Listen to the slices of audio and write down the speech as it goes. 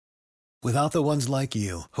Without the ones like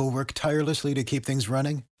you, who work tirelessly to keep things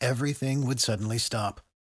running, everything would suddenly stop.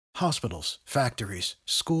 Hospitals, factories,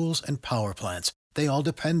 schools, and power plants, they all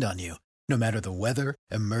depend on you. No matter the weather,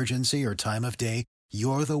 emergency, or time of day,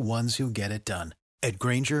 you're the ones who get it done. At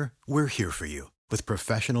Grainger, we're here for you with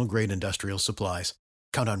professional-grade industrial supplies.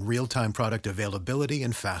 Count on real-time product availability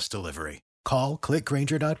and fast delivery. Call,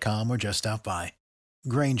 clickgrainger.com, or just stop by.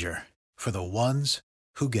 Grainger, for the ones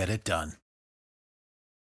who get it done.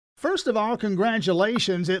 First of all,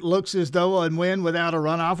 congratulations. It looks as though a win without a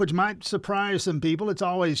runoff, which might surprise some people. It's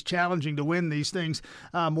always challenging to win these things.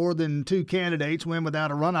 More than two candidates win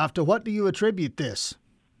without a runoff. To what do you attribute this?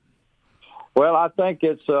 Well, I think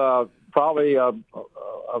it's probably of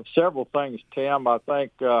several things, Tim. I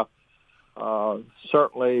think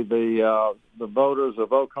certainly the voters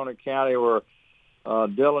of Oconee County were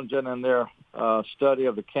diligent in their study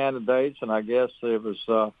of the candidates, and I guess it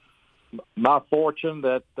was my fortune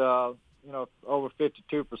that over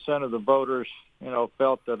 52% of the voters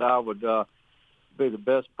felt that I would be the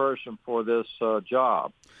best person for this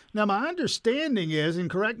job. Now, my understanding is, and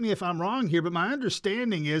correct me if I'm wrong here, but my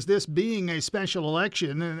understanding is this being a special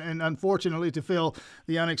election, and unfortunately to fill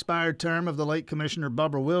the unexpired term of the late Commissioner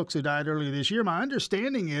Bubba Wilkes, who died earlier this year, my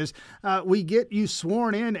understanding is we get you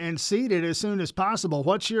sworn in and seated as soon as possible.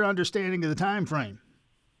 What's your understanding of the time frame?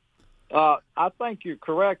 I think you're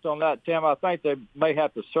correct on that, Tim. I think they may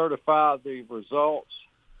have to certify the results.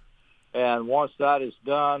 And once that is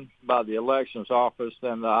done by the elections office,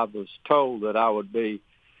 then I was told that I would be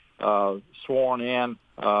sworn in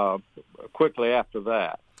quickly after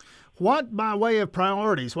that. What, by way of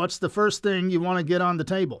priorities, what's the first thing you want to get on the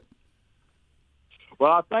table?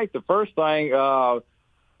 Well, I think the first thing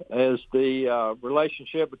is the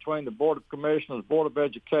relationship between the Board of Commissioners and the Board of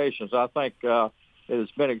Education. I think it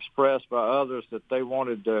has been expressed by others that they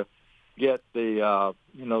wanted to get the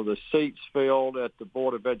seats filled at the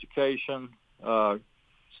Board of Education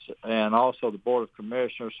and also the Board of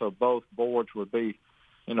Commissioners, so both boards would be,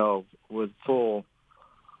 with full,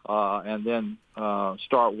 and then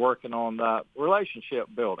start working on that relationship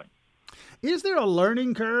building. Is there a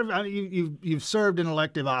learning curve? You've served in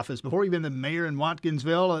elective office before. You've been the mayor in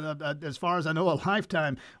Watkinsville, as far as I know, a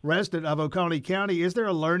lifetime resident of Oconee County. Is there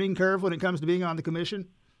a learning curve when it comes to being on the commission?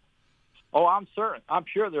 Oh, I'm certain. I'm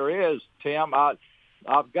sure there is, Tim.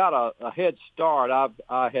 I've got a head start.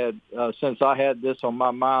 I had since I had this on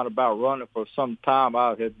my mind about running for some time.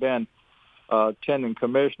 I had been attending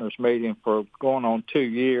commissioners meeting for going on 2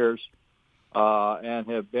 years, and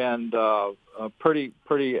have been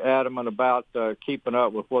pretty adamant about keeping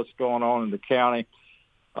up with what's going on in the county.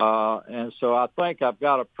 And so I think I've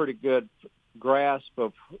got a pretty good grasp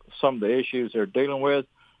of some of the issues they're dealing with.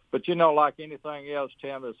 But, like anything else,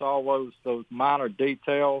 Tim, it's always those minor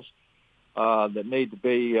details that need to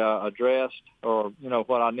be addressed, or,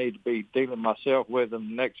 what I need to be dealing myself with in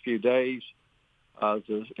the next few days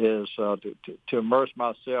is to immerse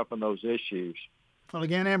myself in those issues. Well,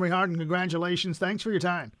 again, Amory Hardin, congratulations. Thanks for your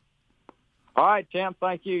time. All right, Tim,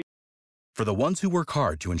 thank you. For the ones who work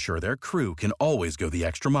hard to ensure their crew can always go the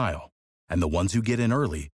extra mile, and the ones who get in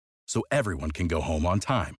early so everyone can go home on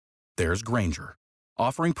time, there's Grainger,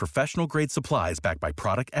 offering professional-grade supplies backed by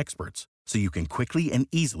product experts so you can quickly and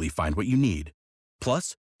easily find what you need.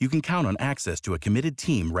 Plus, you can count on access to a committed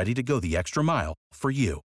team ready to go the extra mile for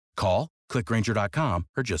you. Call, click Grainger.com,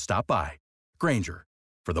 or just stop by. Grainger,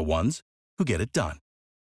 for the ones who get it done.